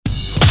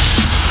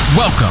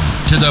Welcome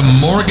to the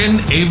Morgan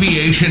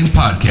Aviation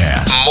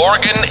Podcast.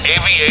 Morgan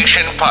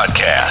Aviation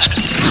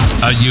Podcast.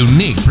 A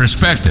unique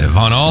perspective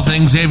on all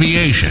things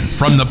aviation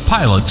from the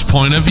pilot's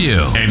point of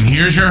view. And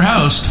here's your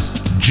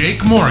host,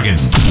 Jake Morgan.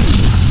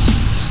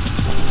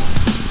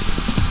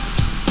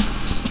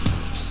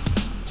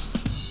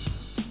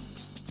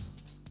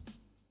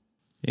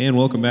 And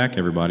welcome back,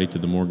 everybody, to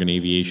the Morgan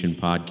Aviation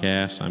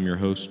Podcast. I'm your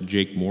host,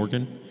 Jake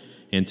Morgan.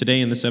 And today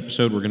in this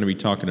episode, we're going to be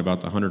talking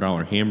about the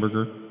 $100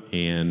 hamburger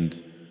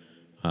and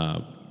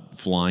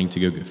flying to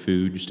go get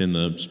food. Just in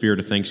the spirit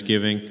of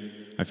Thanksgiving,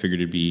 I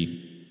figured it'd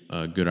be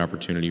a good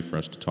opportunity for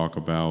us to talk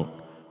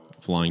about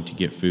flying to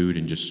get food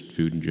and just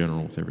food in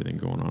general with everything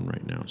going on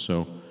right now.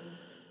 So I'm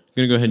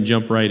going to go ahead and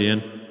jump right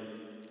in.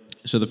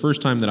 So the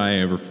first time that I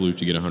ever flew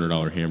to get a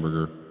 $100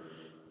 hamburger,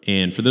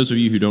 and for those of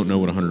you who don't know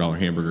what a $100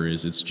 hamburger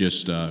is, it's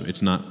just,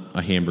 it's not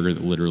a hamburger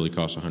that literally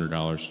costs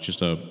 $100. It's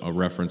just a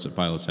reference that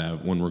pilots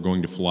have when we're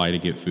going to fly to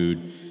get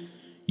food.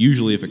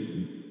 Usually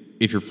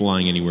if you're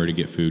flying anywhere to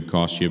get food,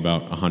 costs you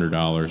about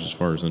 $100 as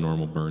far as the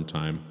normal burn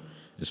time,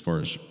 as far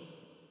as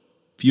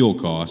fuel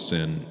costs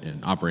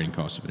and operating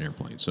costs of an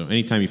airplane. So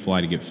anytime you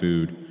fly to get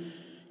food,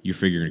 you're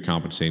figuring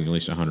compensating at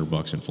least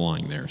 $100 in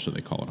flying there, so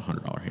they call it a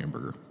 $100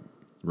 hamburger,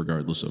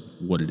 regardless of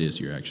what it is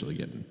you're actually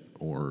getting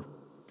or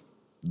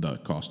the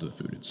cost of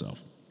the food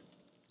itself.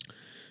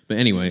 But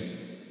anyway,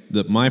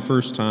 my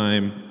first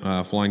time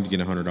flying to get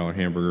a $100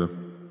 hamburger,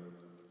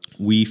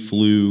 we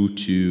flew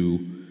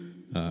to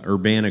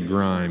Urbana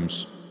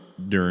Grimes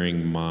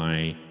during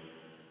my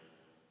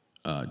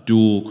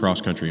dual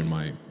cross-country and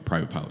my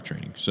private pilot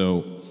training.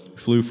 So we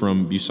flew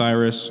from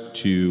Bucyrus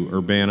to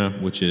Urbana,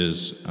 which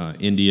is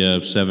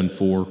India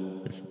 74,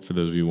 for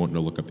those of you wanting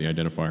to look up the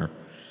identifier.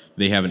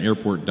 They have an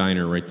airport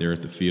diner right there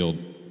at the field.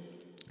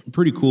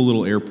 Pretty cool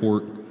little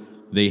airport.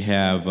 They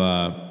have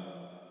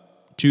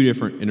two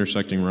different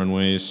intersecting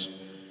runways.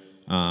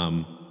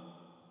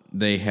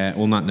 They have,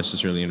 well, not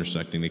necessarily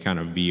intersecting. They kind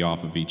of V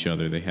off of each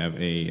other. They have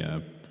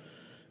an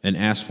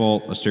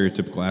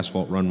stereotypical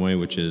asphalt runway,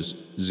 which is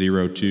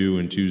 02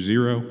 and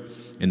 20,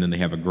 and then they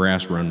have a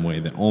grass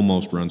runway that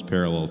almost runs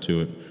parallel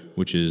to it,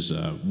 which is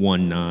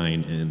 19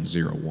 and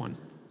 01.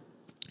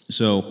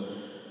 So,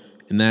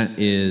 and that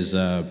is,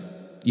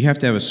 you have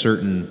to have a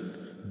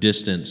certain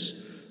distance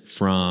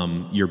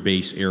from your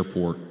base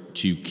airport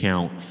to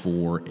count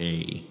for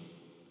a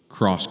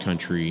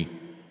cross-country,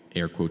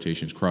 air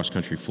quotations,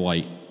 cross-country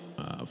flight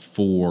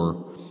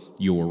for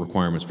your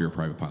requirements for your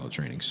private pilot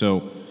training.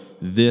 So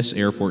this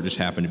airport just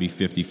happened to be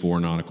 54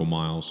 nautical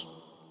miles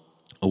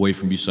away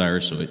from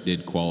Bucyrus, so it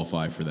did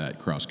qualify for that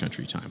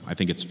cross-country time. I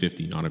think it's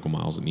 50 nautical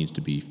miles it needs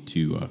to be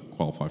to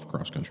qualify for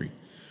cross-country.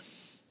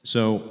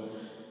 So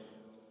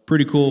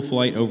pretty cool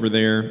flight over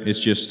there. It's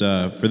just,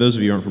 for those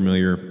of you who aren't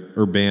familiar,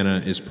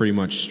 Urbana is pretty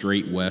much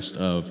straight west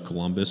of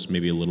Columbus,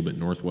 maybe a little bit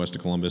northwest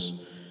of Columbus,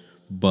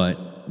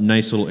 but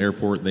nice little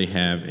airport. They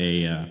have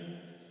a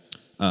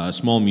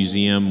small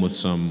museum with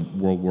some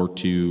World War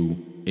II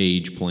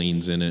age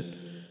planes in it,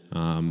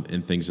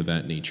 and things of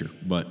that nature.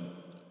 But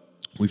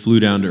we flew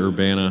down to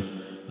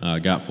Urbana,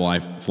 got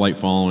flight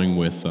following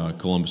with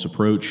Columbus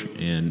Approach,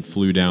 and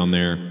flew down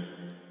there,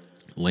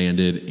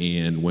 landed,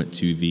 and went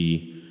to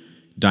the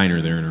diner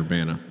there in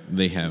Urbana.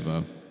 They have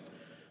a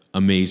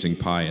amazing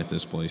pie at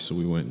this place, so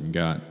we went and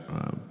got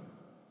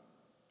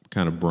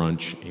kind of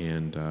brunch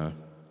and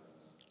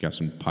got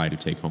some pie to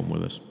take home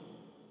with us.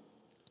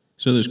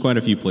 So there's quite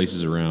a few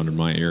places around in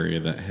my area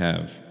that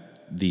have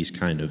these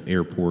kind of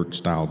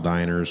airport-style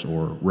diners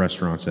or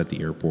restaurants at the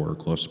airport or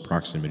close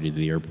proximity to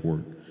the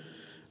airport.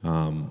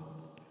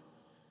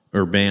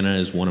 Urbana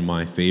is one of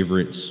my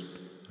favorites.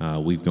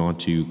 We've gone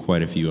to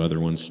quite a few other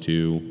ones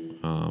too.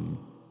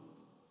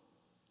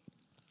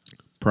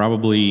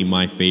 Probably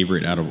my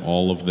favorite out of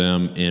all of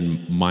them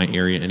in my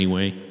area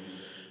anyway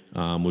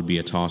would be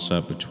a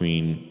toss-up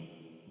between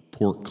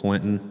Port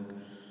Clinton,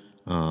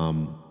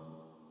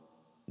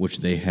 which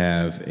they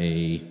have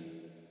a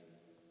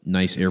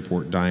nice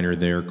airport diner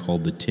there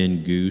called the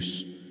Tin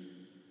Goose,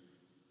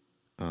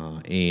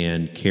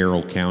 and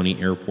Carroll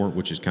County Airport,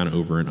 which is kind of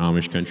over in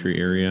Amish country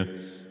area.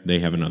 They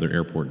have another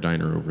airport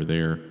diner over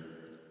there.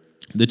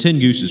 The Tin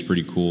Goose is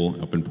pretty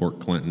cool up in Port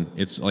Clinton.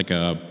 It's like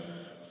a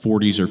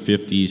 40s or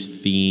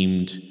 50s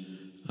themed,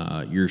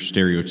 your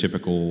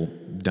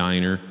stereotypical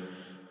diner,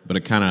 but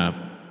it kind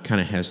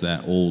of has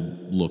that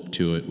old look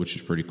to it, which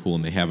is pretty cool.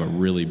 And they have a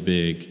really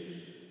big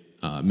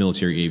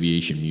military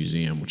aviation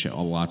museum, which has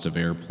lots of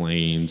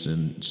airplanes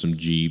and some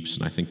Jeeps,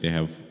 and I think they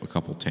have a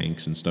couple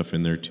tanks and stuff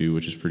in there too,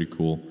 which is pretty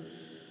cool.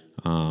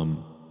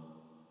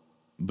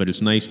 But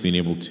it's nice being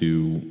able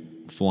to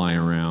fly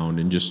around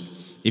and just,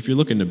 if you're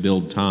looking to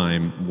build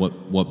time,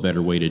 what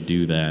better way to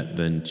do that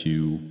than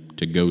to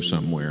go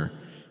somewhere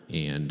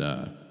and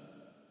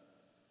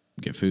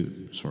get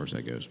food, as far as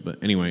that goes.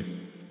 But anyway,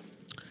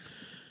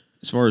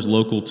 as far as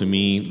local to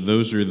me,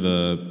 those are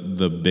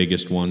the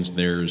biggest ones.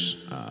 There's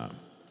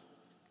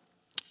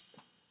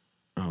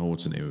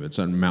what's the name of it? It's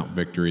on Mount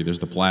Victory. There's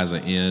the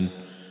Plaza Inn.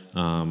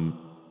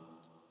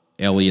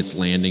 Elliott's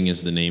Landing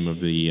is the name of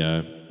the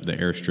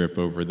airstrip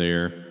over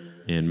there.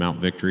 in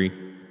Mount Victory.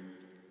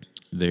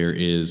 There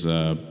is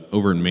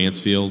over in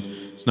Mansfield.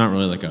 It's not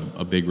really like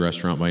a big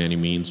restaurant by any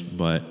means,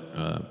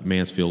 but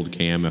Mansfield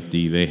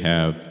KMFD, they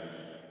have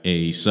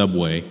a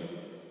Subway.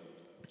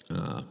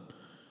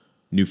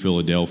 New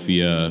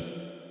Philadelphia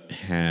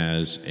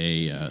has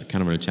a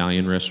kind of an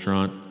Italian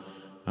restaurant,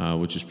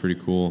 which is pretty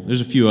cool.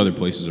 There's a few other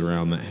places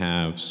around that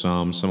have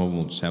some. Some of them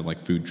will just have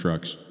like food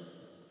trucks,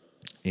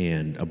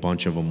 and a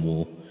bunch of them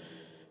will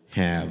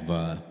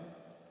have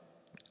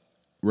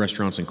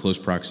restaurants in close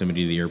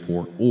proximity to the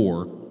airport,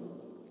 or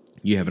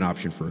you have an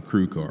option for a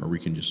crew car where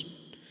you can just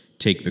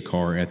take the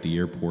car at the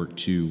airport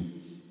to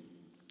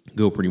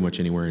go pretty much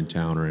anywhere in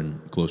town or in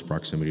close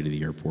proximity to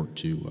the airport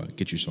to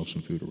get yourself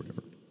some food or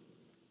whatever.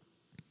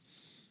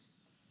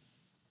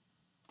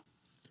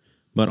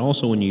 But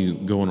also when you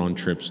go on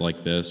trips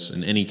like this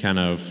and any kind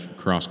of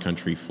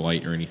cross-country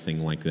flight or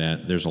anything like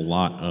that, there's a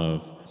lot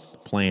of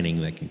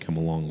planning that can come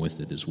along with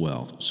it as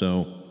well.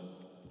 So,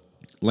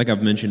 like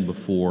I've mentioned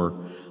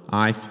before,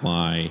 I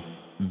fly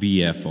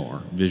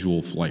VFR,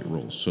 visual flight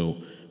rules. So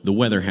the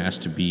weather has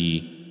to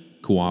be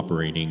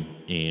cooperating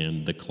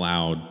and the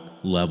cloud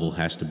level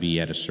has to be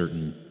at a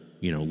certain,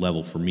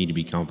 level for me to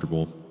be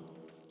comfortable,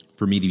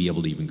 for me to be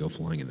able to even go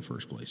flying in the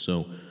first place.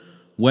 So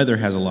weather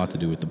has a lot to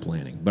do with the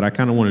planning. But I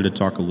kind of wanted to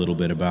talk a little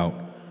bit about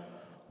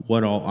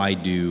what all I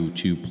do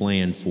to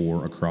plan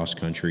for a cross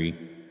country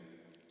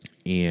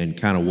and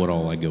kind of what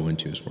all I go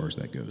into as far as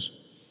that goes.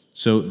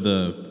 So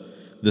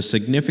the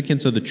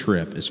significance of the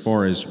trip, as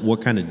far as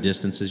what kind of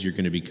distances you're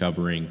going to be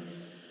covering,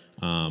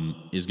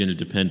 is going to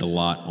depend a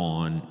lot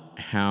on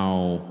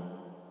how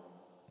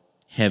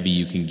heavy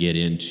you can get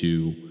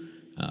into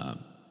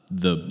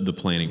the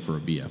planning for a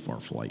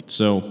VFR flight.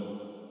 So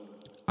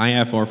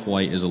IFR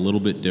flight is a little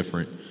bit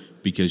different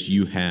because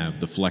you have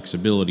the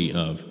flexibility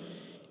of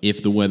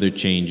if the weather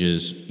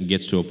changes,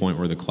 gets to a point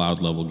where the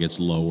cloud level gets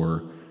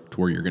lower to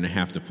where you're going to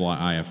have to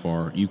fly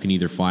IFR, you can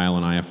either file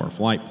an IFR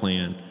flight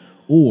plan,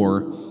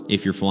 or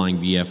if you're flying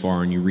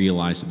VFR and you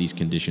realize that these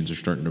conditions are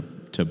starting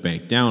to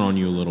bank down on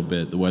you a little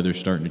bit, the weather's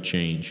starting to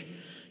change,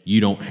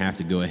 you don't have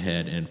to go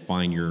ahead and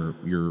find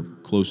your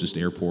closest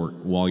airport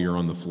while you're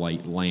on the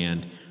flight,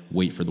 land,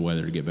 wait for the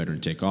weather to get better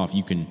and take off.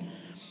 You can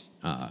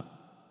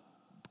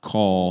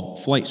call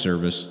flight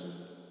service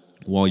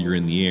while you're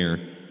in the air,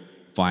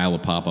 file a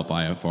pop-up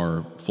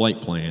IFR flight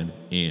plan,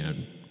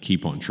 and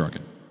keep on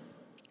trucking.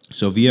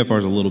 So VFR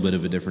is a little bit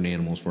of a different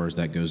animal as far as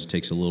that goes. It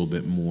takes a little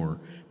bit more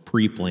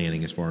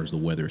pre-planning as far as the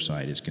weather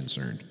side is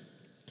concerned.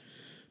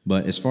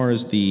 But as far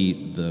as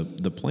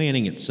the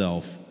planning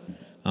itself,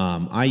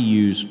 I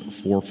use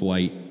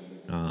ForeFlight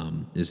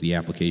is the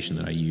application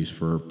that I use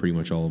for pretty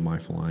much all of my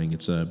flying.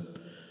 It's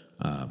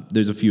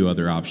there's a few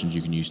other options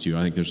you can use too.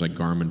 I think there's like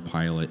Garmin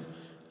Pilot,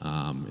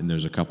 and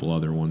there's a couple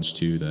other ones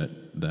too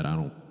that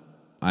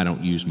I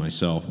don't use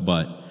myself.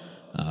 But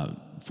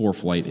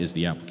ForeFlight is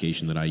the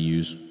application that I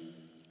use.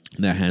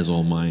 That has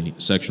all my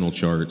sectional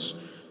charts,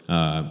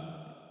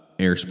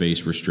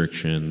 airspace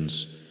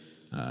restrictions,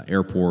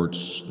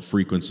 airports,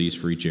 frequencies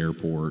for each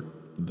airport,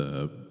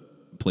 the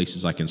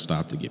places I can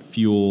stop to get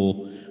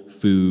fuel,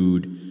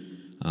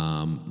 food,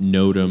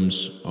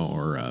 NOTAMs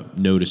or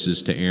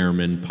notices to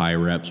airmen,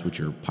 PIREPs, which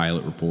are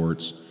pilot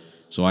reports.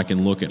 So I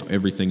can look at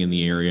everything in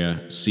the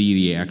area, see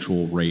the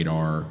actual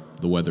radar,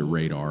 the weather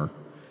radar,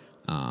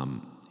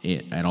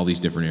 at all these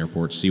different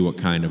airports, see what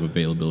kind of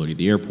availability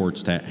the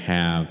airports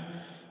have,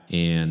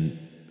 and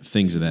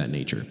things of that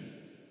nature.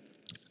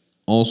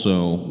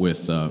 Also,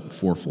 with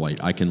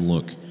ForeFlight, I can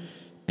look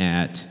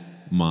at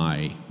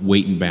my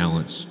weight and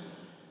balance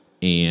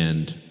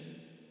and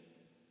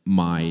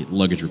my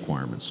luggage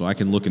requirements. So I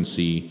can look and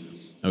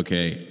see,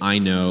 okay, I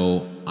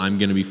know I'm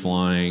going to be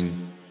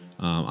flying.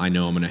 I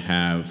know I'm going to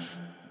have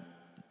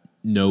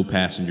no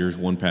passengers,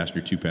 1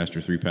 passenger, 2 passenger,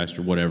 3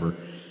 passenger, whatever.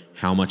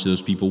 How much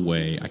those people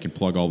weigh. I can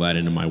plug all that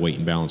into my weight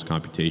and balance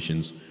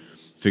computations,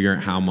 figure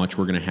out how much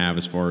we're going to have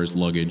as far as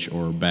luggage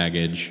or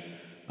baggage,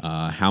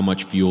 how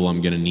much fuel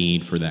I'm going to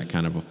need for that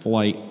kind of a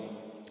flight,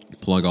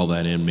 plug all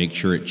that in, make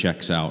sure it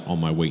checks out on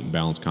my weight and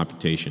balance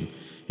computation,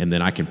 and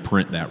then I can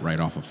print that right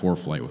off of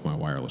ForeFlight with my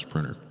wireless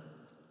printer.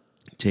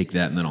 Take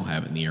that, and then I'll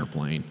have it in the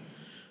airplane.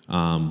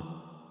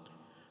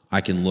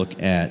 I can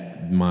look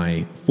at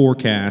my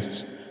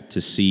forecasts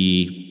to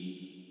see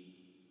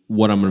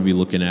what I'm going to be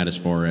looking at as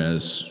far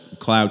as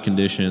cloud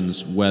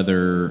conditions,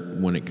 weather,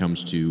 when it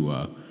comes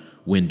to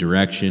wind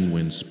direction,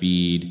 wind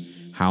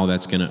speed, how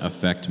that's going to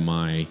affect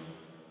my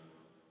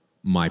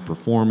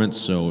performance.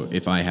 So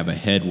if I have a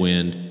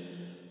headwind,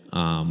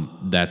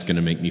 that's going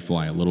to make me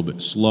fly a little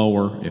bit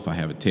slower. If I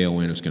have a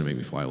tailwind, it's going to make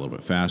me fly a little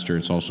bit faster.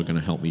 It's also going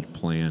to help me to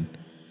plan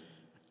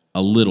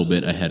a little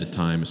bit ahead of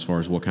time as far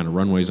as what kind of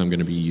runways I'm going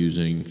to be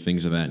using,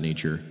 things of that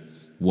nature,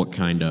 what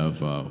kind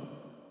of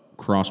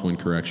crosswind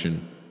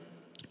correction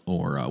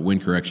or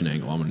wind correction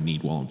angle I'm going to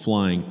need while I'm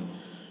flying.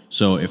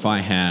 So if I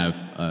have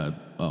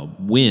a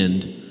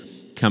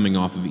wind coming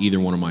off of either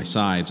one of my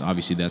sides,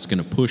 obviously that's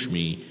going to push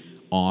me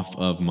off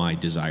of my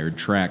desired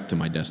track to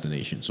my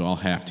destination. So I'll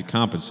have to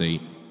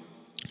compensate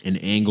and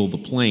angle the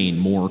plane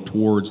more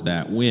towards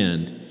that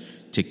wind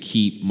to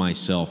keep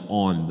myself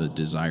on the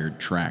desired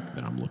track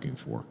that I'm looking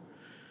for.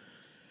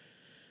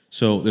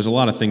 So there's a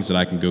lot of things that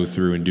I can go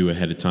through and do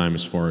ahead of time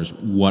as far as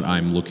what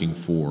I'm looking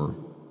for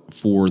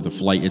the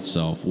flight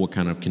itself, what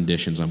kind of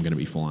conditions I'm going to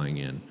be flying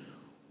in,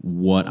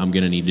 what I'm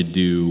going to need to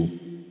do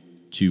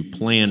to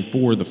plan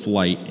for the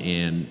flight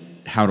and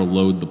how to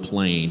load the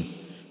plane,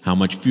 how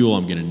much fuel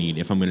I'm going to need,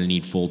 if I'm going to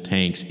need full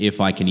tanks, if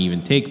I can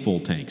even take full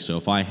tanks. So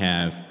if I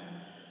have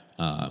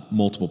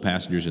multiple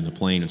passengers in the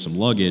plane and some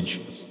luggage,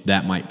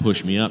 that might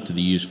push me up to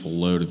the useful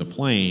load of the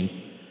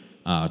plane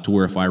to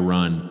where if I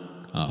run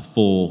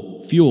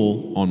full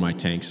fuel on my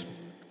tanks,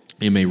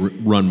 it may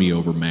run me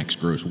over max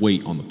gross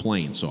weight on the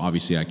plane. So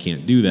obviously I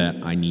can't do that.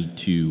 I need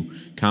to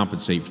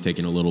compensate for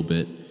taking a little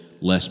bit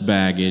less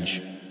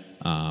baggage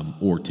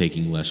or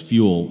taking less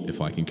fuel if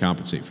I can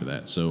compensate for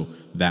that. So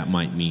that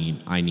might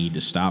mean I need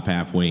to stop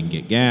halfway and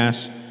get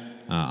gas.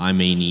 I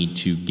may need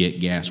to get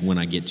gas when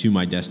I get to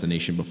my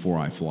destination before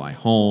I fly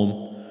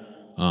home,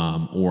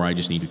 or I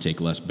just need to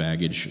take less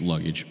baggage,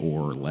 luggage,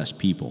 or less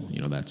people.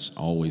 That's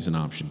always an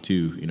option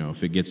too.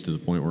 If it gets to the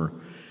point where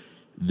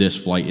this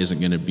flight isn't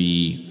going to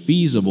be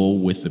feasible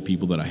with the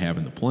people that I have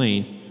in the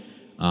plane,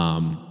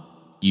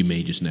 you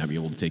may just not be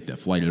able to take that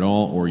flight at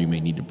all, or you may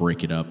need to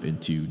break it up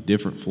into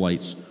different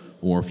flights,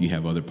 or if you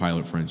have other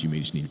pilot friends, you may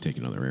just need to take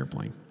another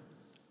airplane.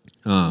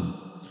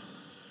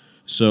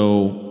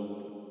 So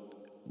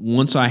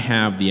once I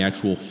have the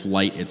actual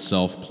flight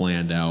itself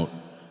planned out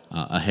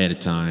ahead of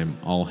time,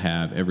 I'll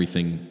have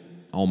everything,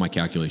 all my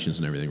calculations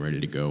and everything ready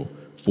to go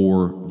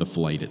for the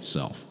flight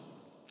itself.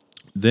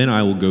 Then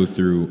I will go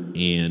through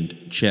and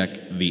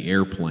check the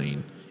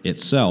airplane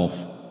itself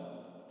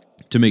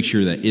to make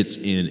sure that it's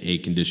in a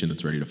condition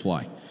that's ready to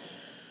fly.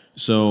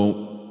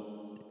 So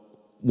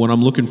what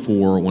I'm looking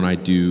for when I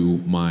do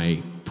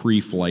my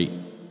pre-flight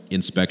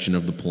inspection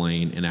of the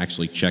plane and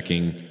actually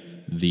checking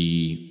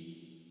the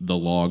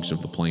logs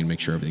of the plane, make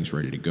sure everything's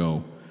ready to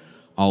go,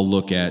 I'll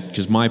look at,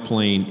 because my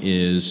plane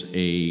is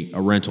a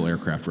rental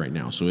aircraft right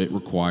now, so it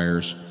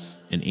requires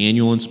an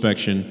annual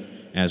inspection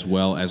as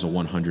well as a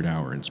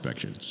 100-hour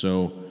inspection.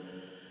 So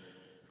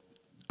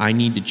I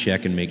need to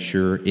check and make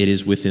sure it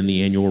is within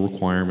the annual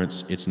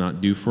requirements, it's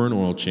not due for an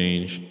oil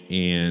change,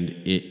 and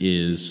it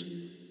is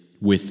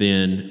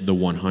within the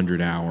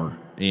 100-hour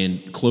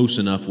and close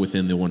enough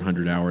within the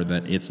 100-hour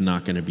that it's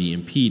not going to be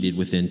impeded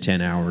within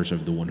 10 hours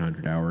of the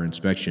 100-hour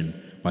inspection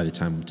by the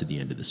time I'm to the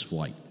end of this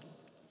flight.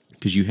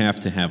 Because you have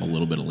to have a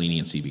little bit of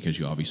leniency, because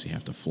you obviously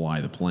have to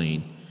fly the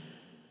plane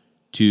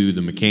to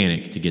the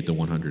mechanic to get the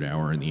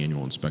 100-hour and the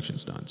annual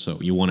inspections done. So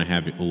you want to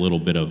have a little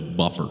bit of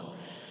buffer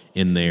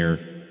in there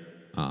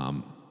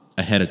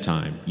ahead of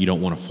time. You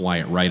don't want to fly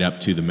it right up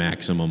to the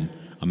maximum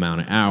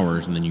amount of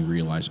hours, and then you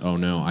realize, oh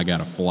no, I got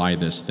to fly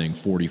this thing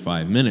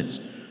 45 minutes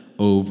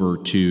over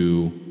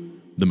to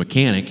the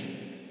mechanic.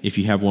 If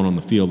you have one on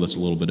the field, that's a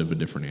little bit of a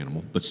different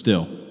animal. But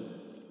still,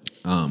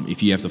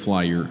 if you have to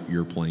fly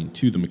your plane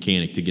to the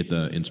mechanic to get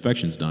the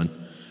inspections done,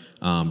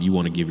 you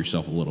want to give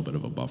yourself a little bit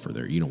of a buffer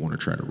there. You don't want to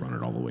try to run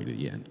it all the way to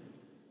the end.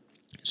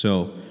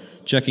 So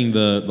checking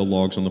the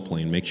logs on the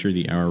plane, make sure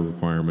the hour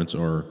requirements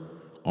are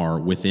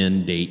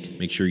within date.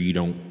 Make sure you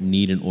don't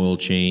need an oil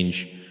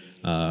change.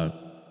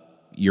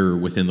 You're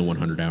within the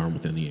 100-hour and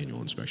within the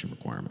annual inspection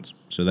requirements.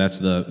 So that's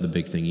the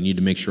big thing. You need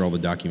to make sure all the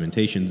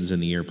documentation is in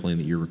the airplane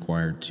that you're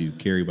required to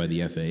carry by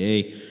the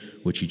FAA,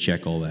 which you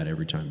check all that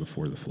every time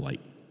before the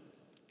flight.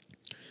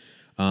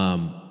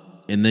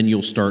 And then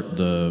you'll start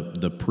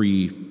the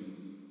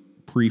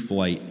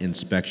pre-flight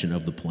inspection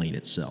of the plane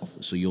itself.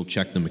 So you'll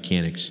check the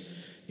mechanics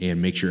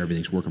and make sure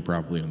everything's working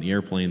properly on the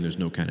airplane. There's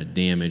no kind of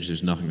damage.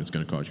 There's nothing that's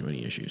going to cause you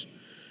any issues.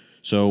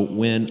 So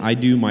when I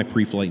do my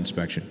pre-flight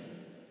inspection,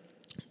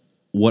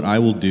 what I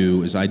will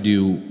do is I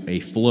do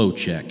a flow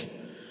check.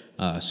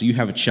 So you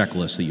have a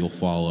checklist that you'll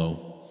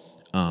follow,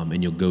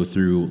 and you'll go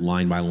through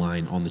line by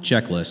line on the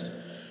checklist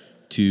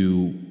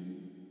to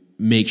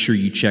make sure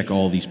you check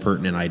all these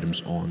pertinent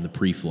items on the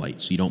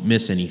pre-flight so you don't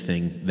miss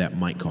anything that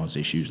might cause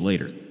issues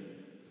later.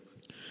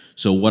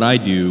 So what I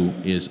do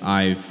is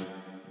I've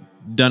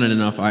done it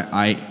enough.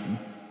 I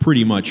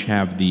pretty much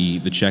have the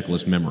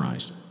checklist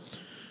memorized.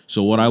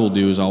 So what I will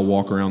do is I'll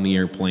walk around the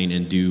airplane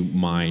and do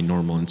my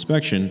normal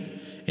inspection,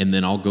 and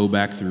then I'll go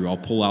back through, I'll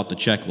pull out the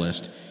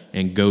checklist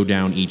and go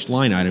down each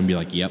line item and be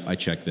like, yep, I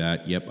checked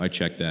that, yep, I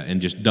checked that,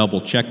 and just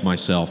double check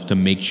myself to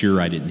make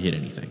sure I didn't hit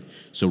anything.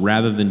 So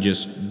rather than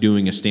just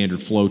doing a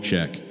standard flow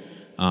check,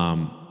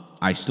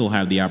 I still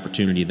have the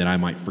opportunity that I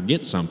might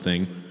forget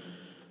something,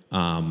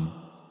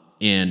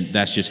 and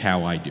that's just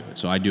how I do it.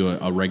 So I do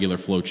a regular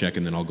flow check,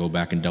 and then I'll go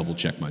back and double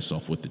check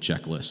myself with the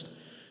checklist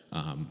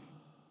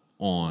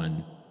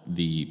on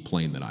the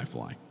plane that I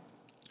fly,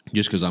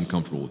 just because I'm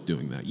comfortable with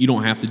doing that. You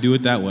don't have to do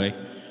it that way.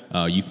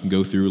 You can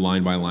go through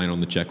line by line on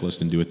the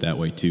checklist and do it that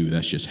way too.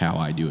 That's just how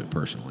I do it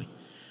personally.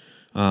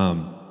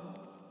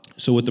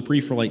 So with the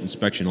pre-flight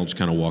inspection, I'll just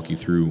kind of walk you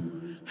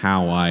through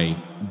how I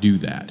do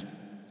that.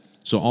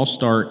 So I'll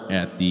start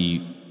at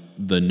the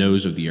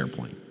nose of the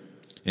airplane,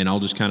 and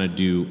I'll just kind of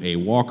do a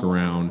walk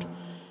around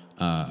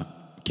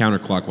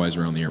counterclockwise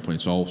around the airplane.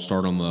 So I'll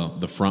start on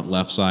the front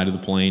left side of the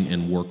plane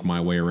and work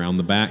my way around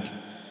the back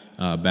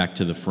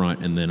to the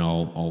front, and then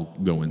I'll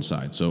go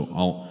inside. So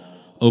I'll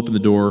open the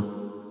door,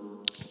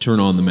 turn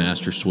on the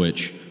master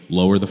switch,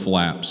 lower the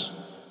flaps.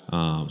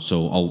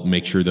 So I'll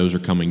make sure those are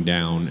coming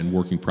down and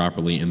working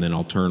properly, and then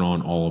I'll turn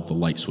on all of the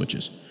light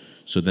switches.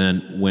 So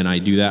then when I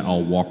do that,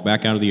 I'll walk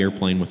back out of the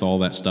airplane with all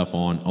that stuff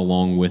on,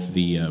 along with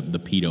the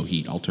pitot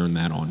heat. I'll turn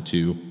that on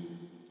too.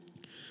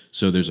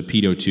 So there's a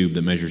pitot tube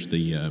that measures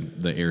the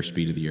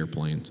airspeed of the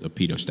airplane, a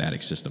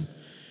pitot-static system.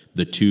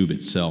 The tube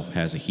itself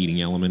has a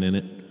heating element in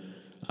it,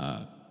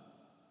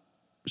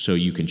 so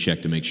you can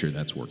check to make sure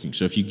that's working.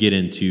 So if you get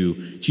into,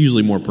 it's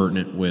usually more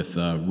pertinent with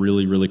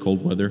really, really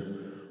cold weather,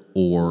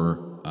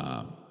 or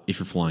if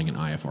you're flying in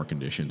IFR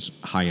conditions,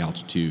 high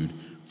altitude,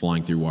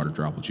 flying through water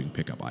droplets, you can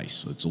pick up ice.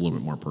 So it's a little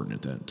bit more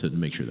pertinent to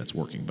make sure that's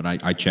working. But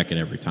I check it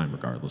every time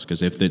regardless,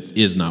 because if it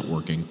is not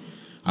working,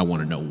 I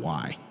want to know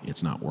why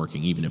it's not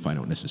working, even if I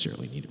don't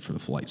necessarily need it for the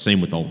flight.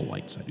 Same with all the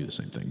lights. I do the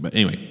same thing. But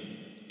anyway,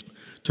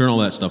 turn all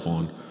that stuff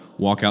on,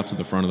 walk out to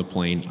the front of the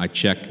plane. I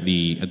check at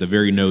the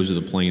very nose of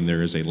the plane,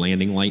 there is a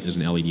landing light. There's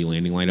an LED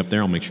landing light up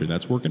there. I'll make sure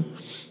that's working.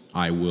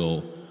 I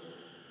will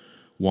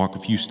walk a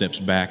few steps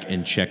back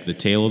and check the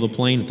tail of the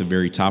plane. At the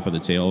very top of the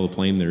tail of the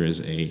plane, there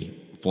is a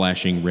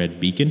flashing red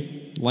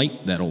beacon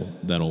light that'll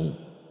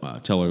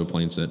tell other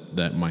planes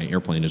that my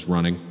airplane is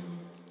running.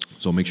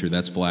 So I'll make sure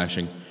that's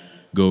flashing.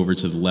 Go over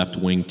to the left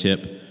wing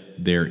tip.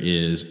 There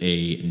is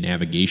a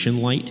navigation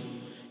light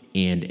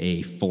and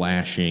a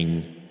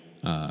flashing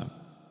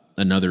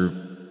another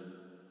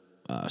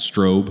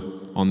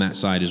strobe on that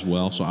side as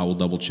well. So I will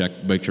double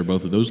check, make sure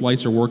both of those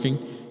lights are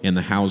working and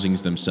the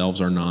housings themselves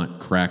are not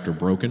cracked or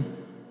broken.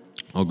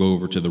 I'll go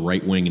over to the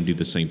right wing and do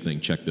the same thing,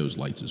 check those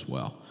lights as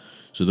well.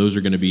 So those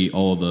are going to be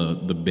all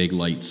of the big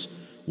lights.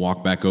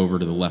 Walk back over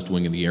to the left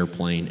wing of the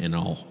airplane, and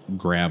I'll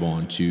grab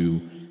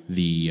onto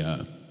the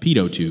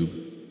pitot tube.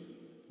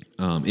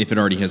 If it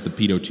already has the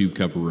pitot tube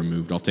cover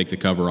removed, I'll take the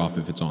cover off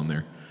if it's on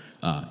there,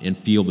 and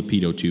feel the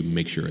pitot tube and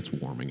make sure it's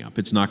warming up.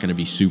 It's not going to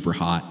be super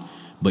hot,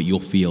 but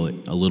you'll feel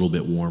it a little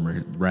bit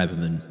warmer rather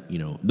than,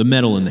 the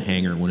metal in the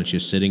hanger. When it's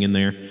just sitting in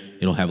there,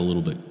 it'll have a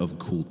little bit of a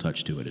cool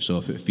touch to it. So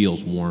if it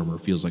feels warm or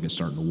feels like it's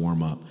starting to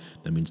warm up,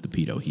 that means the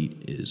pitot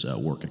heat is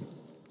working.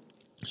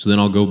 So then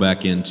I'll go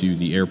back into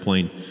the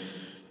airplane,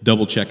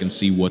 double check and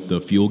see what the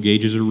fuel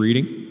gauges are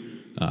reading,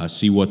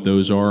 see what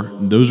those are.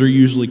 Those are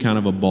usually kind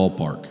of a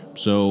ballpark.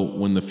 So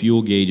when the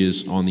fuel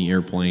gauges on the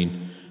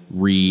airplane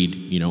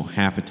read,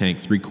 half a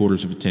tank,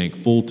 3/4 of a tank,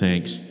 full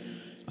tanks,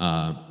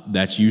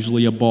 that's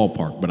usually a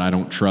ballpark, but I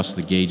don't trust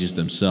the gauges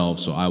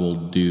themselves, so I will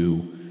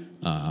do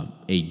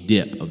a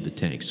dip of the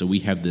tank. So we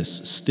have this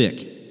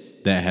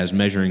stick that has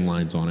measuring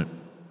lines on it.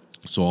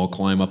 So I'll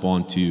climb up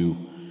onto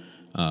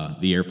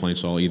the airplane,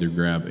 so I'll either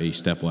grab a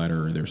step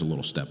ladder or there's a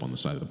little step on the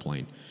side of the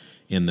plane.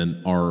 And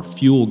then our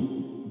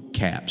fuel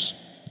caps,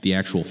 the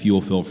actual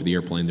fuel fill for the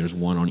airplane, there's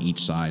one on each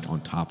side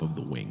on top of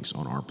the wings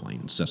on our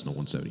plane, Cessna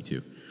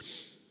 172.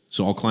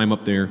 So I'll climb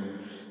up there,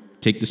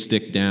 take the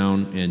stick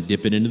down and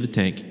dip it into the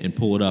tank and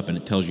pull it up, and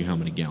it tells you how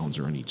many gallons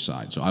are on each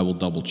side. So I will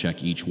double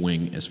check each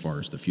wing as far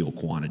as the fuel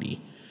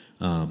quantity.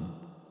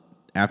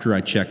 After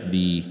I check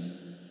the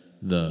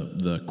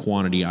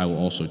quantity, I will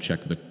also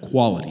check the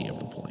quality of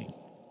the plane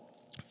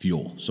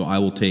fuel. So I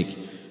will take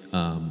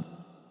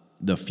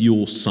the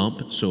fuel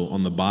sump. So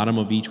on the bottom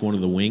of each one of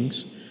the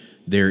wings,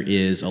 there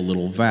is a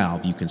little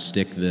valve you can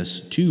stick this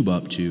tube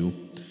up to,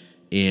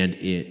 and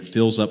it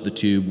fills up the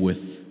tube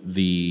with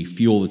the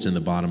fuel that's in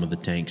the bottom of the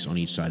tanks on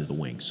each side of the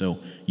wing. So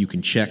you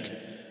can check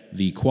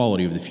the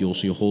quality of the fuel.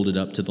 So you'll hold it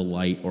up to the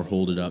light or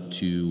hold it up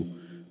to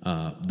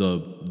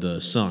the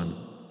sun,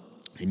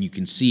 and you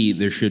can see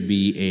there should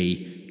be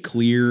a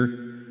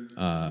clear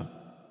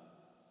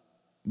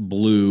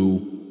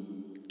blue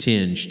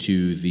tinge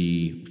to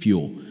the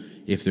fuel.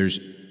 If there's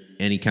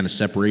any kind of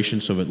separation,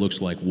 so if it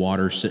looks like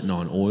water sitting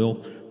on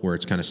oil where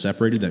it's kind of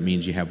separated, that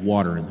means you have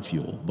water in the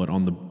fuel. But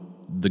on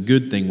the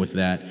good thing with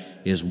that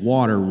is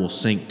water will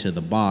sink to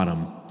the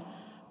bottom,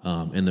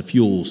 and the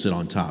fuel will sit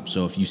on top.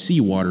 So if you see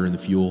water in the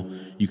fuel,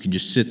 you can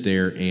just sit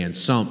there and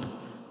sump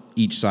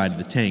each side of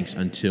the tanks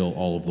until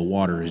all of the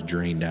water is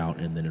drained out,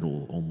 and then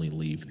it'll only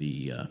leave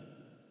the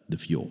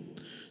fuel.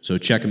 So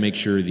check and make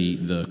sure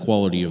the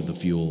quality of the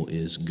fuel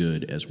is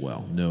good as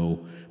well.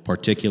 No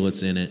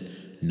particulates in it,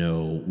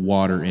 no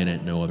water in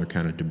it, no other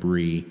kind of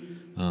debris,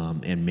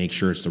 and make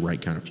sure it's the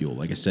right kind of fuel.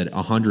 Like I said,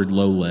 100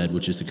 low lead,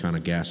 which is the kind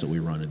of gas that we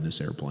run in this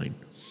airplane,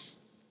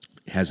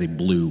 has a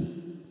blue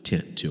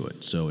tint to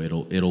it. So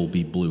it'll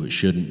be blue. It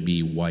shouldn't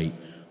be white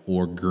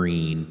or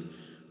green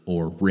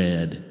or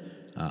red,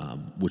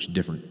 which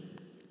different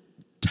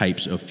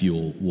types of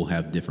fuel will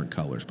have different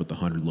colors, but the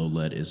 100 low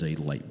lead is a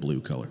light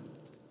blue color.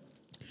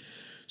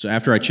 So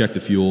after I check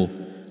the fuel,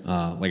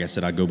 like I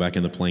said, I go back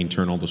in the plane,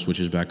 turn all the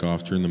switches back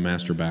off, turn the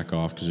master back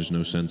off, because there's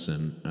no sense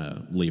in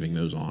leaving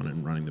those on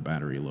and running the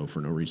battery low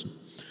for no reason.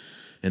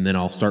 And then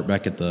I'll start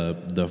back at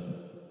the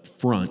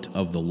front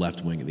of the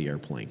left wing of the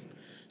airplane.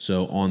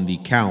 So on the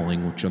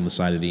cowling, which on the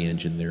side of the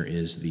engine, there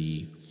is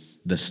the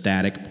the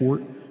static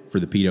port for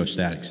the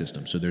pitot-static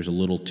system. So there's a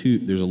little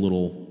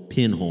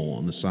pinhole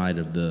on the side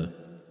of the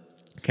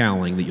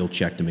cowling that you'll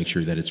check to make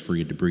sure that it's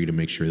free of debris, to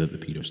make sure that the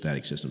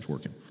pitot-static system's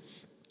working.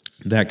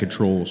 That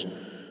controls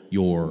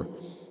your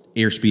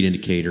airspeed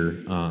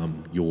indicator,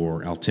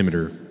 your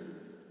altimeter,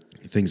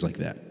 things like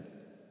that.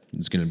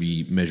 It's going to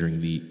be measuring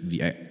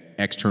the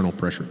external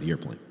pressure of the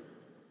airplane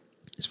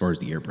as far as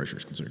the air pressure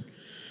is concerned.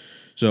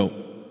 So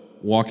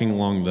walking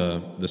along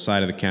the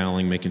side of the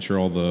cowling, making sure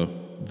all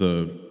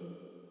the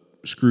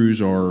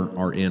screws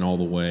are in all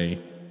the way,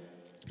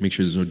 make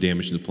sure there's no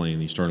damage to the plane.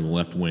 You start on the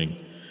left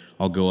wing.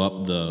 I'll go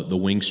up the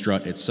wing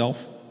strut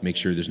itself, make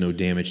sure there's no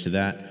damage to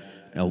that,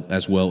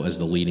 as well as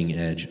the leading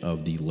edge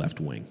of the left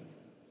wing.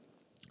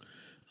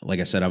 Like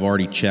I said, I've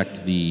already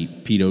checked the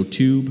pitot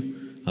tube,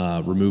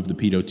 removed the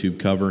pitot tube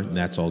cover, and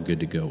that's all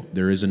good to go.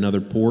 There is another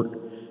port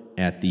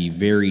at the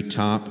very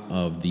top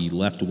of the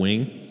left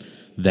wing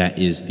that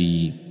is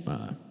the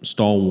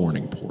stall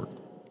warning port.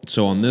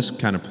 So on this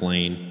kind of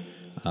plane,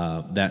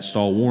 that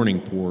stall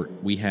warning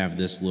port, we have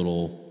this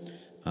little,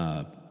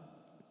 I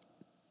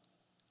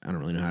don't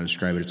really know how to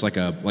describe it. It's like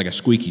a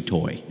squeaky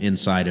toy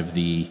inside of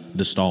the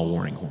stall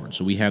warning horn.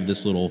 So we have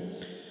this little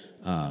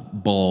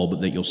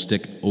bulb that you'll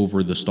stick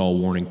over the stall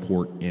warning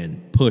port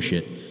and push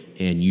it,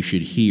 and you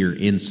should hear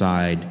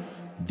inside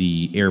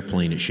the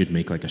airplane, it should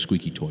make like a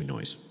squeaky toy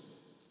noise.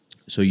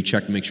 So you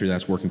check to make sure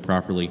that's working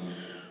properly,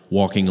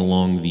 walking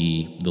along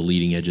the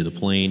leading edge of the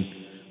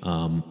plane,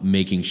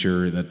 making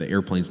sure that the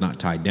airplane's not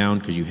tied down,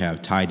 because you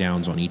have tie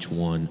downs on each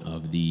one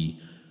of the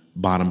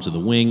bottoms of the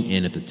wing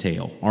and at the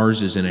tail.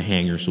 Ours is in a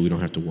hangar, so we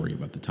don't have to worry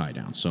about the tie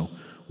down. So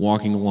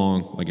walking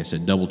along, like I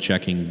said, double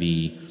checking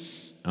the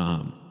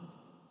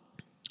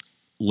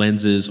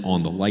lenses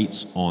on the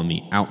lights on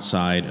the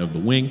outside of the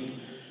wing,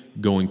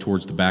 going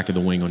towards the back of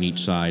the wing on each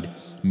side,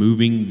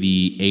 moving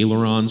the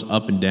ailerons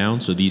up and down,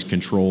 so these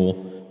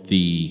control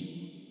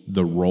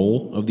the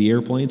roll of the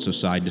airplane, so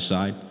side to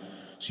side.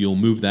 So you'll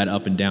move that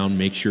up and down,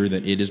 make sure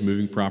that it is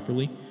moving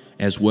properly,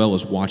 as well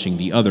as watching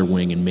the other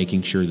wing and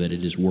making sure that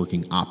it is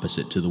working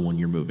opposite to the one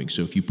you're moving.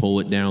 So if you pull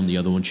it down, the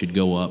other one should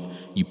go up.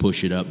 You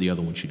push it up, the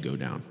other one should go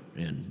down,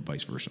 and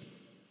vice versa.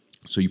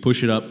 So you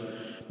push it up,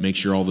 make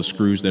sure all the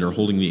screws that are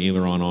holding the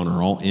aileron on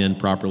are all in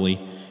properly,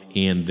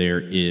 and there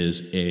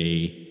is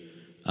a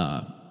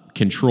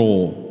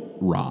control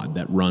rod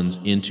that runs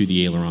into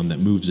the aileron that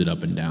moves it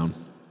up and down.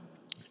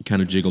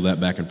 Kind of jiggle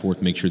that back and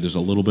forth, make sure there's a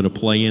little bit of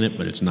play in it,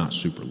 but it's not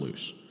super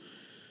loose.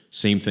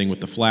 Same thing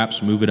with the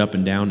flaps, move it up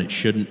and down. It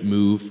shouldn't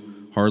move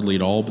hardly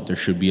at all, but there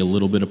should be a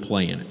little bit of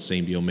play in it.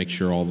 Same deal, make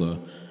sure all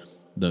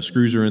the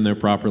screws are in there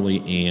properly,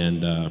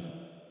 and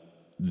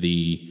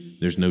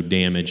there's no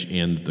damage,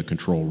 and the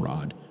control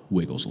rod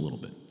wiggles a little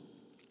bit.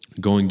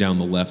 Going down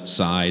the left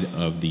side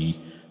of the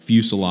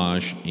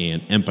fuselage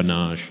and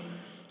empennage,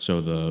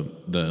 so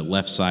the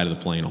left side of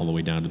the plane all the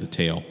way down to the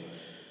tail,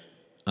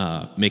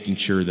 making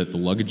sure that the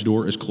luggage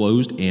door is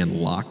closed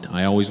and locked.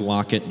 I always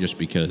lock it, just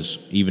because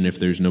even if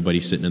there's nobody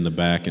sitting in the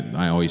back, and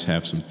I always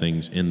have some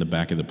things in the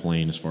back of the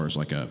plane as far as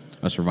like a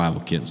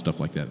survival kit and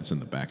stuff like that that's in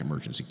the back,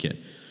 emergency kit.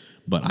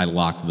 But I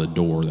lock the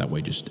door, that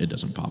way just it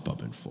doesn't pop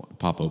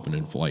open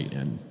in flight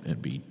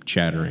and be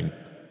chattering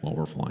while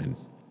we're flying.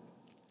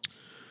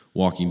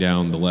 Walking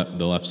down the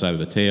left side of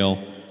the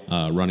tail,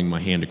 running my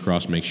hand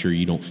across, make sure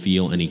you don't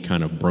feel any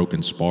kind of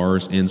broken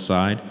spars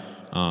inside,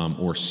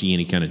 or see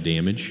any kind of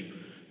damage,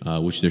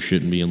 which there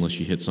shouldn't be unless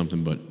you hit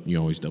something, but you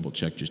always double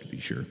check just to be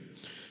sure.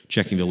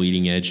 Checking the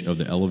leading edge of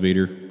the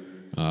elevator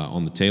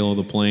on the tail of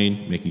the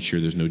plane, making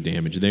sure there's no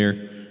damage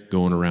there.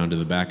 Going around to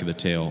the back of the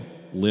tail,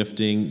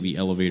 lifting the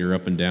elevator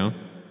up and down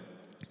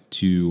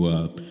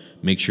to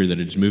make sure that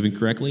it's moving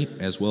correctly,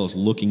 as well as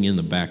looking in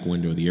the back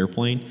window of the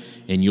airplane,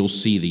 and you'll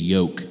see the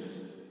yoke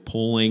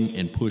pulling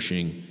and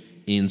pushing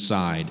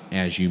inside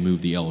as you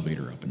move the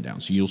elevator up and down.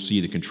 So you'll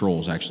see the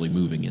controls actually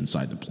moving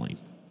inside the plane.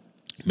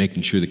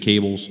 Making sure the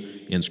cables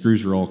and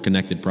screws are all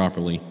connected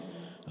properly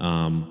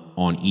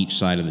on each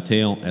side of the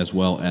tail, as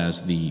well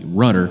as the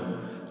rudder,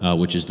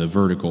 which is the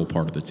vertical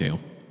part of the tail.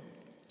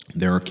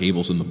 There are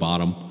cables in the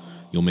bottom.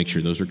 You'll make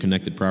sure those are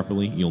connected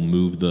properly. You'll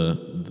move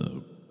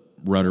the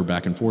rudder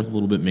back and forth a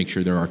little bit, make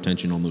sure there are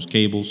tension on those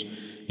cables,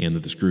 and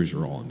that the screws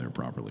are all in there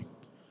properly.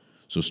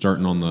 So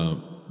starting on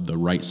the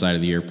right side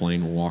of the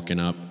airplane, we're walking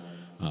up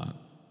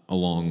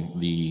along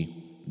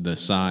the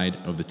side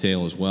of the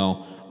tail as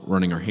well,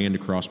 running our hand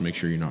across, make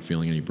sure you're not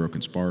feeling any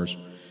broken spars,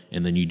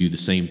 and then you do the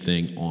same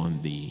thing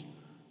on the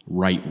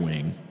right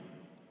wing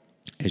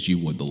as you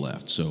would the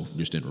left. So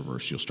just in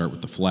reverse, you'll start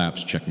with the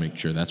flaps, make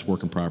sure that's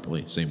working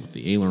properly. Same with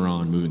the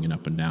aileron, moving it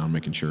up and down,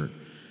 making sure it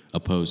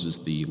opposes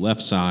the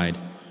left side,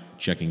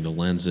 checking the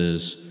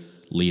lenses,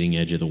 leading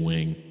edge of the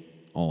wing,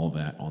 all of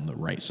that on the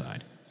right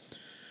side.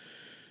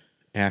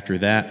 After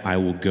that, I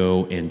will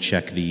go and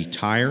check the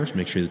tires,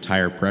 make sure the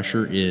tire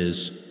pressure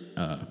is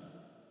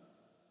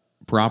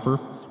proper,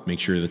 make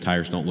sure the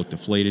tires don't look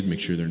deflated, make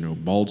sure there are no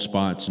bald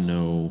spots,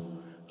 no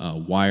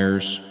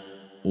wires,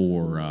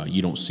 or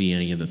you don't see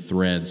any of the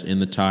threads in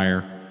the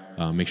tire.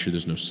 Make sure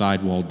there's no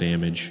sidewall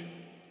damage.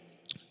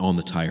 on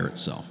the tire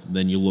itself.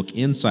 Then you look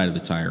inside of the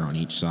tire on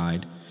each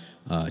side,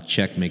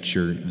 check, make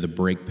sure the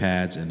brake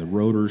pads and the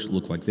rotors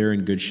look like they're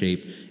in good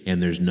shape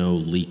and there's no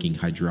leaking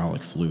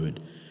hydraulic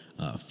fluid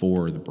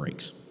for the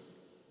brakes.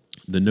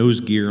 The nose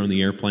gear on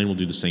the airplane will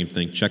do the same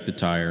thing. Check the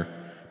tire,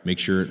 make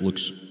sure it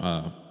looks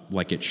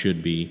like it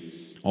should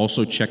be.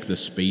 Also check the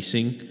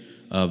spacing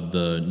of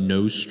the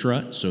nose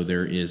strut. So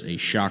there is a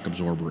shock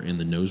absorber in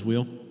the nose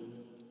wheel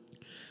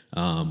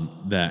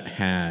that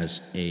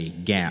has a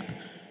gap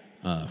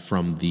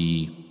from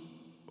the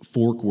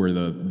fork where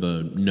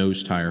the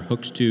nose tire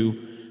hooks to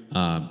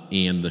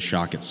and the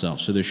shock itself.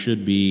 So there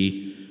should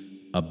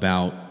be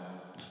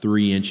about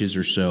 3 inches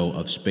or so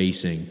of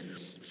spacing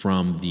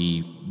from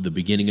the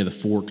beginning of the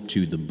fork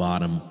to the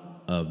bottom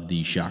of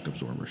the shock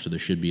absorber. So there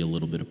should be a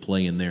little bit of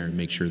play in there and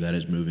make sure that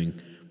is moving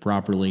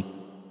properly.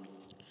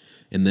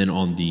 And then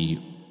on the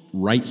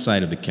right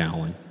side of the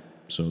cowling,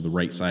 so the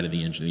right side of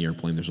the engine of the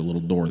airplane, there's a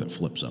little door that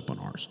flips up on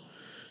ours.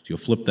 So you'll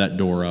flip that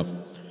door up.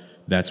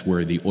 That's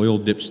where the oil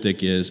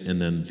dipstick is,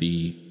 and then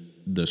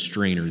the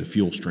strainer, the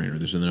fuel strainer.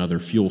 There's another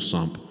fuel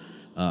sump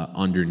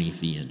underneath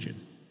the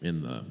engine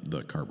in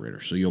the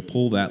carburetor. So you'll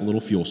pull that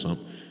little fuel sump.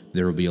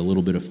 There will be a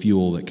little bit of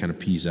fuel that kind of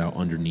pees out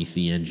underneath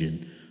the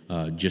engine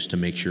just to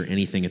make sure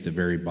anything at the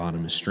very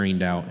bottom is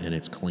strained out and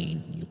it's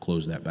clean. You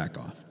close that back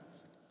off.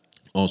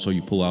 Also,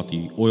 you pull out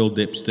the oil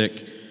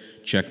dipstick,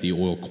 check the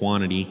oil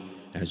quantity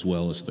as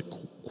well as the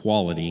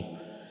quality.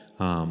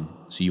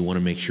 So you want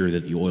to make sure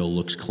that the oil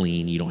looks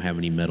clean, you don't have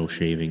any metal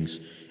shavings,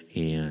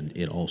 and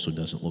it also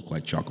doesn't look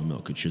like chocolate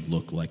milk. It should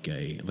look like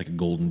a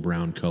golden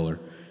brown color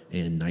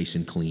and nice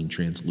and clean,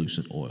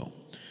 translucent oil.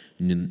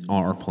 And in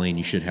our plane,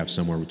 you should have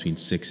somewhere between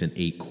 6 and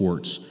 8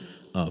 quarts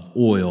of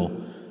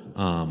oil.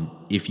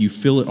 If you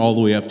fill it all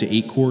the way up to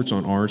 8 quarts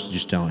on ours,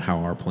 just tell how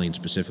our plane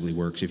specifically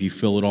works. If you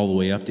fill it all the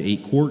way up to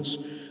 8 quarts,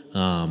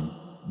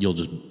 you'll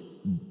just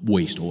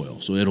waste oil.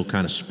 So it'll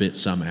kind of spit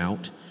some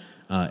out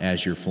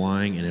as you're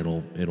flying, and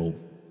it'll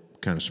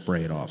kind of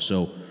spray it off.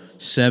 So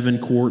 7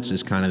 quarts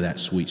is kind of that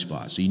sweet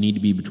spot. So you need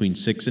to be between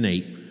 6 and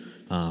 8.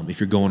 If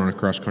you're going on a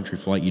cross-country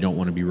flight, you don't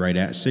want to be right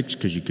at 6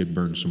 because you could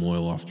burn some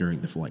oil off during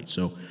the flight.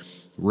 So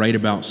right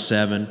about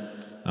 7.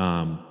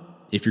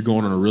 If you're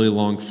going on a really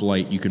long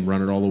flight, you can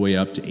run it all the way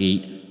up to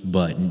 8,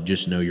 but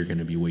just know you're going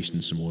to be wasting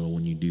some oil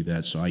when you do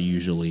that. So I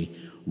usually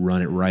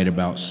run it right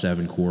about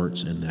 7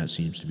 quarts, and that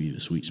seems to be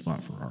the sweet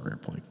spot for our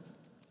airplane.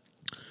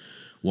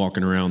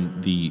 Walking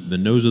around the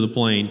nose of the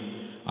plane,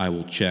 I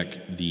will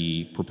check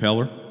the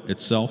propeller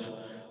itself,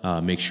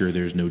 make sure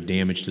there's no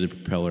damage to the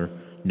propeller,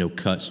 no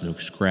cuts, no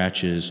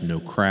scratches, no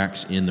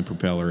cracks in the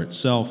propeller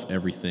itself.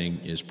 Everything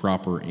is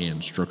proper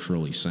and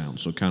structurally sound.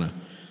 So kind of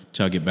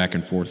tug it back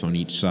and forth on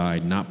each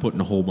side, not putting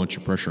a whole bunch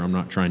of pressure. I'm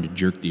not trying to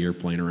jerk the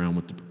airplane around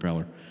with the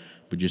propeller,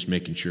 but just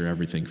making sure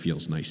everything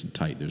feels nice and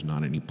tight. There's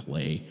not any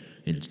play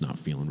and it's not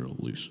feeling real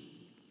loose.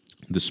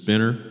 The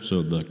spinner,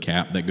 so the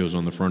cap that goes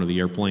on the front of the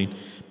airplane,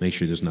 make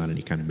sure there's not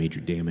any kind of major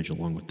damage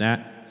along with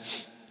that.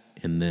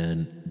 And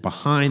then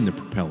behind the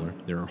propeller,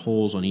 there are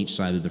holes on each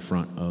side of the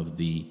front of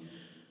the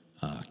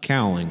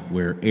cowling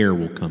where air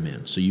will come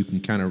in. So you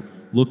can kind of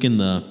look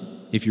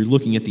if you're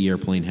looking at the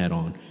airplane head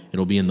on,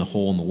 it'll be in the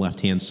hole on the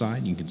left-hand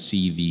side. You can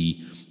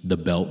see the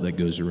belt that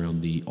goes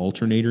around the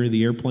alternator of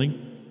the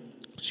airplane.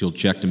 So you'll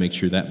check to make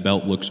sure that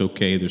belt looks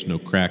okay. There's no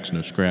cracks,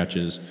 no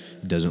scratches.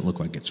 It doesn't look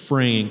like it's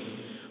fraying.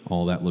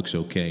 All that looks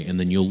okay. And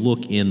then you'll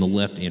look in the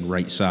left and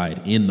right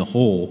side in the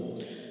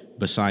hole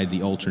beside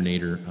the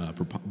alternator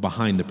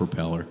behind the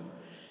propeller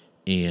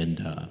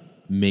and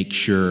make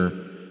sure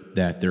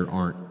that there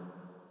aren't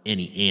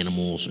any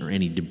animals or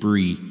any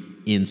debris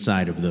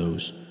inside of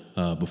those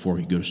before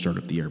you go to start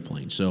up the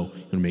airplane. So you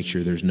want to make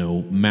sure there's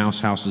no mouse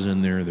houses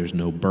in there, there's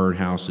no bird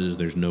houses,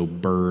 there's no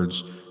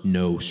birds,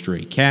 no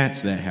stray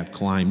cats that have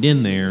climbed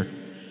in there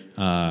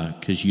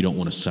because you don't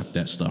want to suck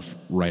that stuff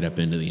right up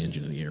into the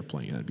engine of the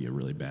airplane. That'd be a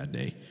really bad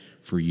day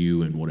for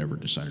you and whatever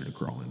decided to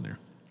crawl in there.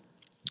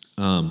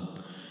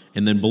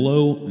 And then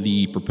below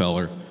the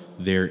propeller,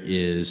 there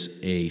is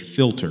a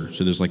filter.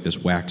 So there's like this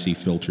waxy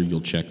filter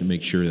you'll check to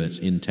make sure that's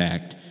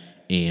intact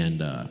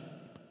and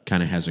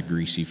kind of has a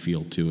greasy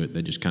feel to it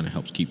that just kind of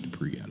helps keep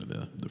debris out of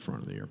the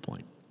front of the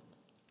airplane.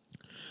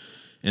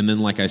 And then,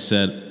 like I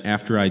said,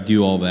 after I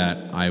do all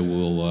that, I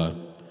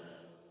will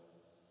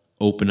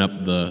open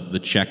up the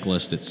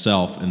checklist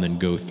itself and then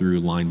go through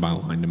line by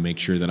line to make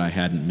sure that I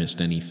hadn't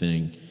missed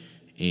anything.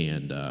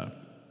 And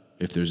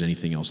if there's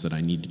anything else that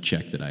I need to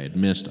check that I had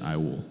missed, I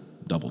will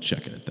double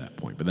check it at that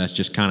point. But that's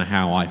just kind of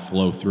how I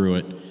flow through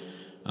it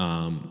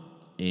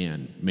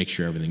and make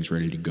sure everything's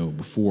ready to go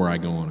before I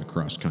go on a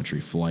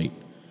cross-country flight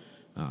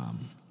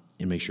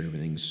and make sure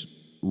everything's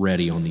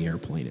ready on the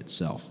airplane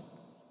itself.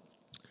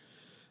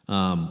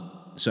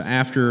 So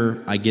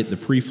after I get the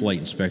pre-flight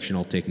inspection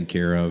all taken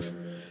care of,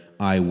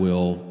 I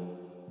will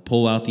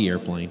pull out the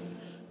airplane,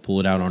 pull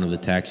it out onto the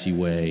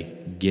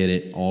taxiway, get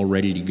it all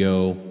ready to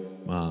go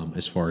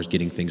as far as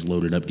getting things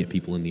loaded up, get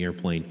people in the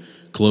airplane,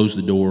 close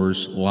the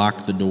doors,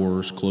 lock the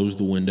doors, close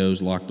the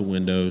windows, lock the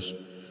windows,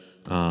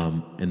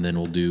 And then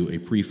we'll do a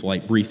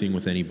pre-flight briefing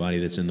with anybody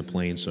that's in the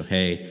plane. So,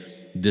 hey,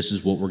 this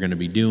is what we're going to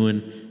be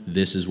doing.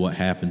 This is what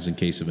happens in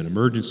case of an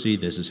emergency.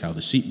 This is how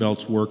the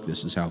seatbelts work.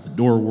 This is how the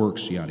door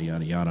works, yada,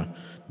 yada, yada,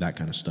 that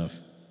kind of stuff.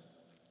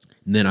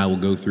 And then I will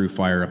go through,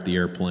 fire up the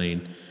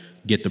airplane,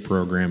 get the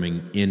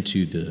programming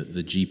into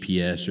the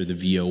GPS or the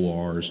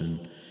VORs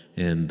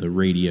and the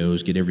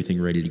radios, get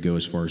everything ready to go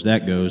as far as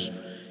that goes.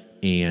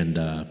 And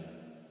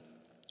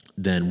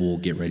then we'll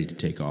get ready to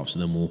take off. So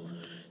then we'll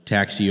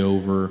taxi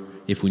over.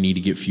 If we need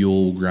to get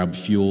fuel, we'll grab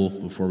fuel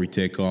before we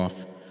take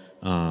off.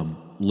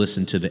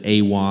 Listen to the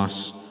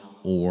AWOS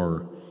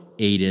or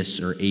ATIS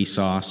or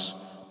ASOS,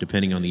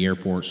 depending on the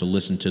airport. So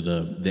listen to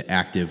the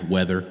active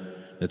weather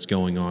that's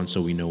going on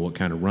so we know what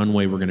kind of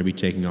runway we're going to be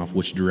taking off,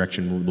 which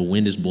direction the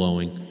wind is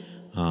blowing,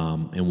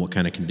 and what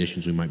kind of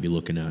conditions we might be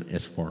looking at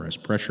as far as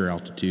pressure,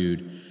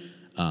 altitude,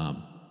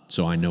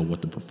 so I know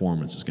what the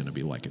performance is going to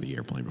be like of the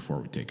airplane before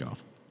we take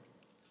off.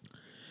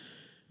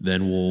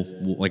 Then we'll,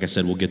 like I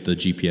said, we'll get the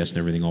GPS and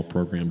everything all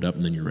programmed up,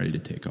 and then you're ready to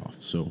take off.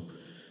 So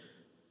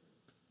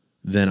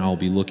then I'll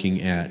be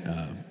looking at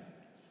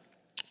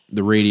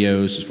the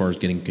radios as far as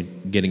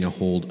getting a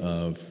hold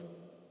of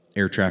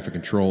air traffic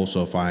control.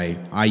 So if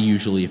I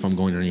usually, if I'm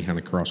going on any kind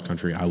of cross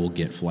country, I will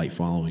get flight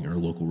following or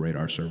local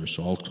radar service.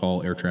 So I'll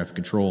call air traffic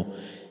control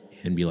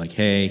and be like,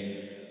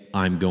 hey,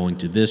 I'm going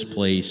to this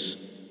place.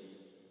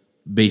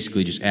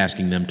 Basically just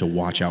asking them to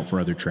watch out for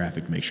other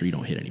traffic, make sure you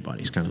don't hit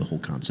anybody. It's kind of the whole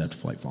concept of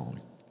flight following.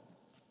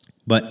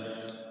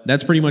 But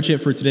that's pretty much it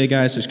for today,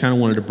 guys. Just kind of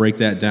wanted to break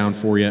that down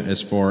for you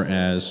as far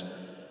as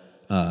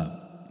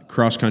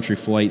cross-country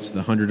flights,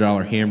 the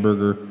 $100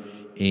 hamburger,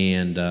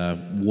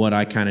 and what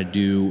I kind of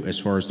do as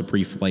far as the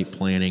pre-flight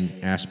planning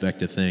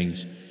aspect of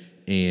things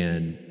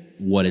and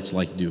what it's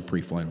like to do a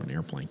pre-flight on an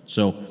airplane.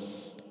 So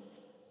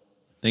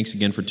thanks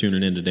again for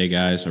tuning in today,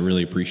 guys. I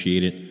really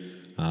appreciate it.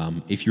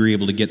 If you're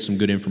able to get some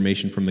good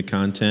information from the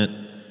content,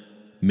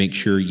 make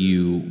sure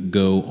you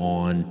go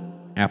on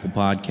Apple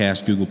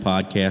Podcasts, Google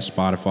Podcasts,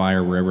 Spotify,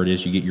 or wherever it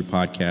is you get your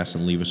podcasts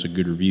and leave us a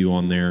good review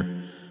on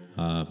there.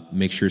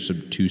 Make sure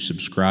to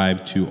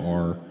subscribe to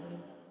our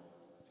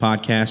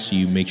podcast so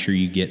you make sure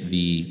you get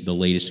the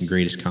latest and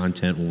greatest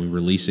content when we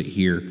release it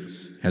here,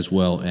 as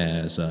well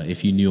as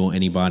if you know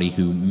anybody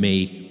who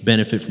may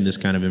benefit from this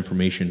kind of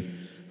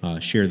information,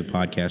 share the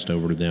podcast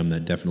over to them.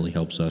 That definitely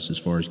helps us as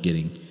far as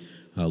getting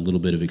a little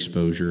bit of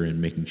exposure and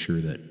making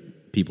sure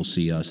that people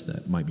see us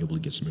that might be able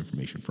to get some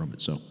information from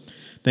it. So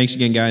thanks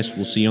again, guys.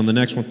 We'll see you on the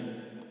next one.